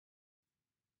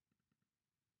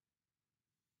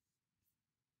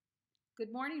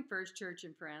Good morning, First Church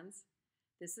and friends.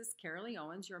 This is Carolie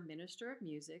Owens, your minister of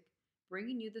music,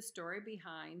 bringing you the story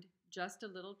behind Just a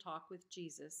Little Talk with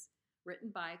Jesus, written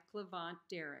by Clement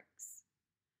Derricks.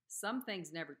 Some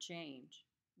things never change.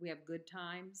 We have good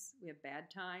times, we have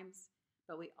bad times,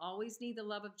 but we always need the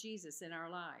love of Jesus in our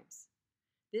lives.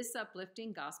 This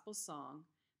uplifting gospel song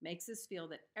makes us feel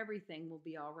that everything will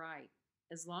be all right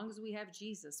as long as we have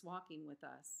Jesus walking with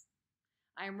us.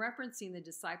 I am referencing the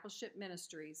discipleship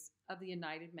ministries of the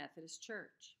United Methodist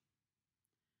Church.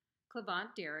 Clement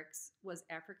Derricks was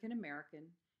African American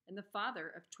and the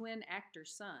father of twin actor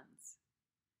sons.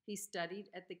 He studied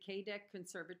at the Cadec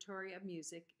Conservatory of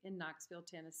Music in Knoxville,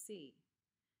 Tennessee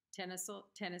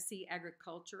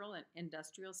Agricultural and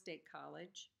Industrial State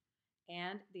College,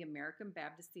 and the American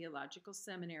Baptist Theological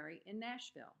Seminary in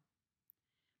Nashville.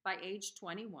 By age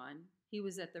 21, he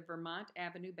was at the Vermont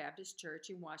Avenue Baptist Church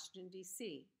in Washington,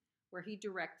 D.C., where he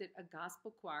directed a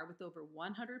gospel choir with over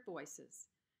 100 voices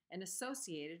and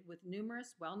associated with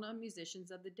numerous well-known musicians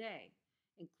of the day,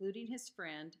 including his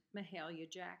friend Mahalia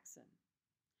Jackson.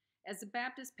 As a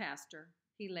Baptist pastor,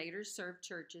 he later served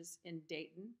churches in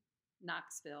Dayton,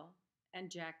 Knoxville, and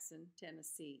Jackson,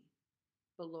 Tennessee,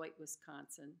 Beloit,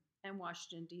 Wisconsin, and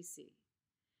Washington, D.C.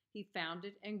 He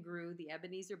founded and grew the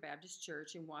Ebenezer Baptist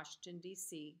Church in Washington,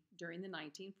 D.C. during the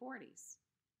 1940s.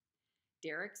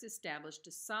 Derricks established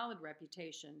a solid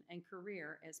reputation and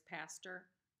career as pastor,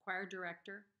 choir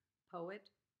director, poet,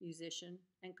 musician,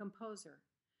 and composer,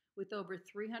 with over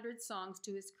 300 songs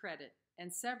to his credit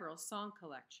and several song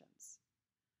collections.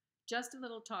 Just a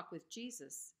Little Talk with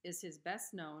Jesus is his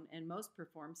best known and most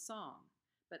performed song,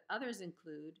 but others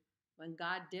include When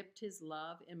God Dipped His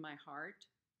Love in My Heart,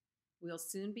 We'll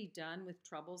Soon Be Done with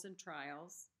Troubles and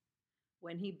Trials,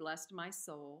 When He Blessed My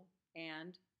Soul,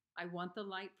 and I Want the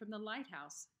Light from the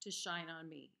Lighthouse to Shine on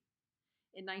Me.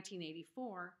 In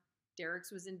 1984,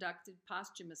 Derricks was inducted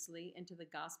posthumously into the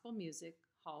Gospel Music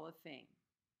Hall of Fame.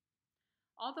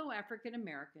 Although African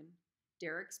American,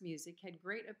 Derricks' music had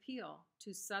great appeal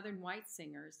to Southern white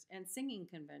singers and singing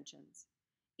conventions,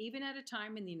 even at a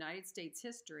time in the United States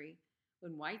history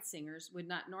when white singers would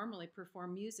not normally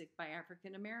perform music by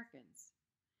African Americans.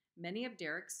 Many of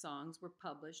Derricks' songs were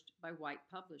published by white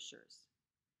publishers.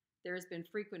 There has been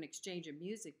frequent exchange of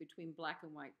music between black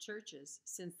and white churches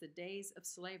since the days of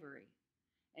slavery,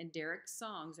 and Derricks'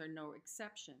 songs are no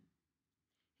exception.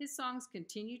 His songs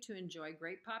continue to enjoy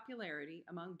great popularity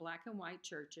among black and white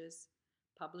churches,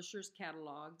 publishers'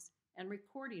 catalogs, and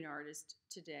recording artists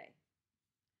today.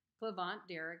 Clement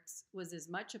Derricks was as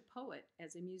much a poet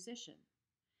as a musician,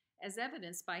 as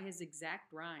evidenced by his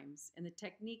exact rhymes and the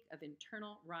technique of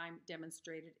internal rhyme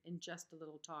demonstrated in Just a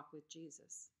Little Talk with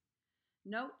Jesus.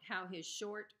 Note how his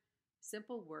short,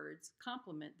 simple words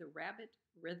complement the rapid,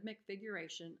 rhythmic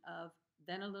figuration of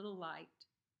Then a Little Light,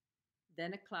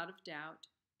 Then a Cloud of Doubt,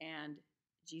 and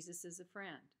Jesus is a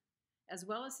Friend, as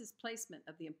well as his placement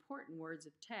of the important words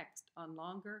of text on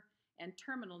longer and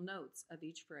terminal notes of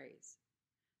each phrase.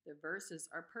 The verses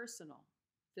are personal,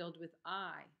 filled with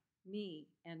I, me,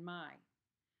 and my,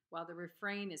 while the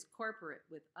refrain is corporate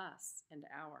with us and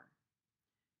our.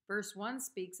 Verse 1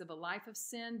 speaks of a life of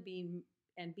sin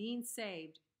being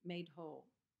saved, made whole.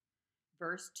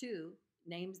 Verse 2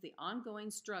 names the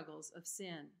ongoing struggles of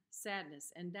sin,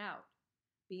 sadness, and doubt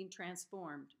being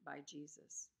transformed by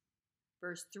Jesus.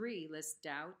 Verse 3 lists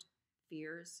doubt,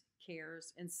 fears,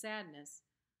 cares, and sadness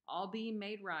all being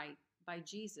made right by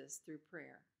Jesus through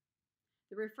prayer.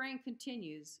 The refrain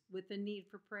continues with the need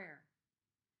for prayer.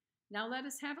 Now let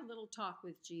us have a little talk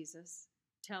with Jesus,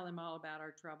 tell him all about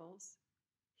our troubles,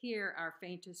 hear our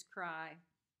faintest cry,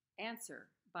 answer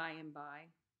by and by,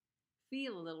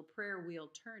 feel a little prayer wheel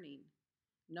turning,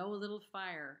 know a little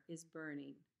fire is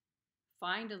burning,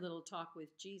 find a little talk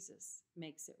with Jesus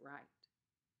makes it right.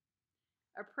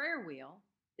 A prayer wheel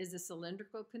is a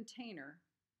cylindrical container,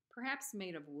 perhaps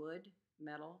made of wood,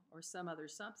 metal, or some other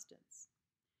substance.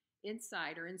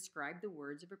 Inside are inscribed the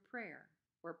words of a prayer,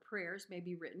 or prayers may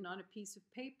be written on a piece of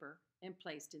paper and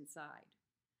placed inside.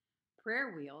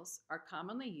 Prayer wheels are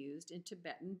commonly used in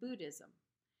Tibetan Buddhism,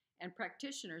 and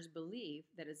practitioners believe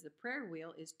that as the prayer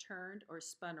wheel is turned or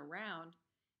spun around,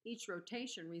 each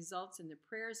rotation results in the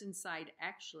prayers inside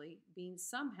actually being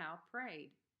somehow prayed,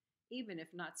 even if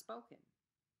not spoken.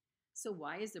 So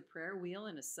why is the prayer wheel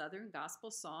in a Southern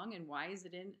gospel song, and why is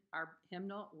it in our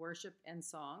hymnal worship and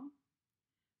song?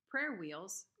 Prayer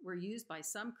wheels were used by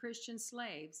some Christian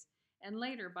slaves and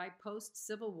later by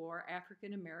post-Civil War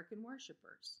African American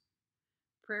worshipers.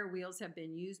 Prayer wheels have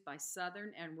been used by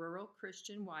Southern and rural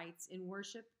Christian whites in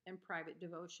worship and private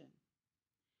devotion.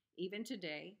 Even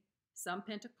today, Some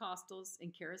Pentecostals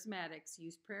and Charismatics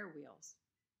use prayer wheels,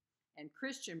 and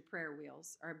Christian prayer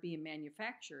wheels are being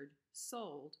manufactured,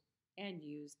 sold, and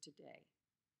used today.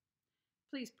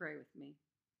 Please pray with me.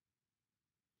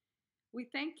 We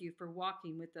thank you for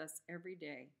walking with us every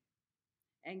day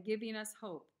and giving us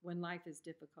hope when life is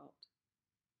difficult.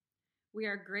 We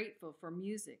are grateful for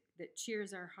music that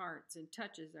cheers our hearts and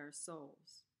touches our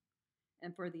souls,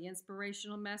 and for the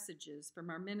inspirational messages from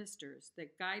our ministers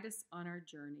that guide us on our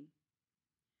journey.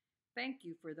 Thank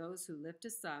you for those who lift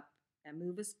us up and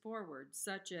move us forward,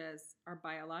 such as our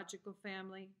biological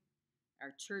family,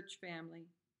 our church family,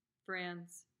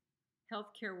 friends,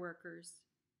 healthcare workers,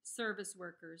 service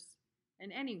workers,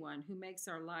 and anyone who makes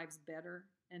our lives better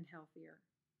and healthier.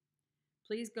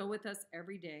 Please go with us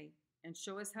every day and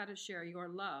show us how to share your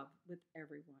love with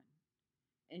everyone.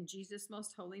 In Jesus'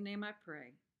 most holy name I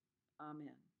pray.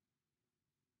 Amen.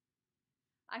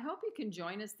 I hope you can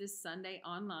join us this Sunday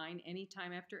online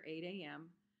anytime after 8 a.m.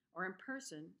 or in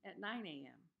person at 9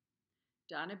 a.m.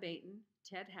 Donna Baton,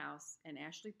 Ted House, and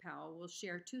Ashley Powell will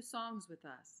share 2 songs with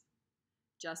us,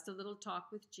 Just a Little Talk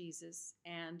with Jesus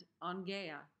and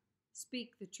Ongea,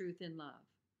 Speak the Truth in Love.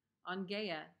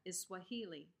 Ongea is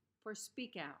Swahili for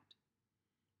speak out.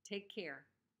 Take care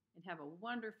and have a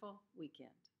wonderful weekend.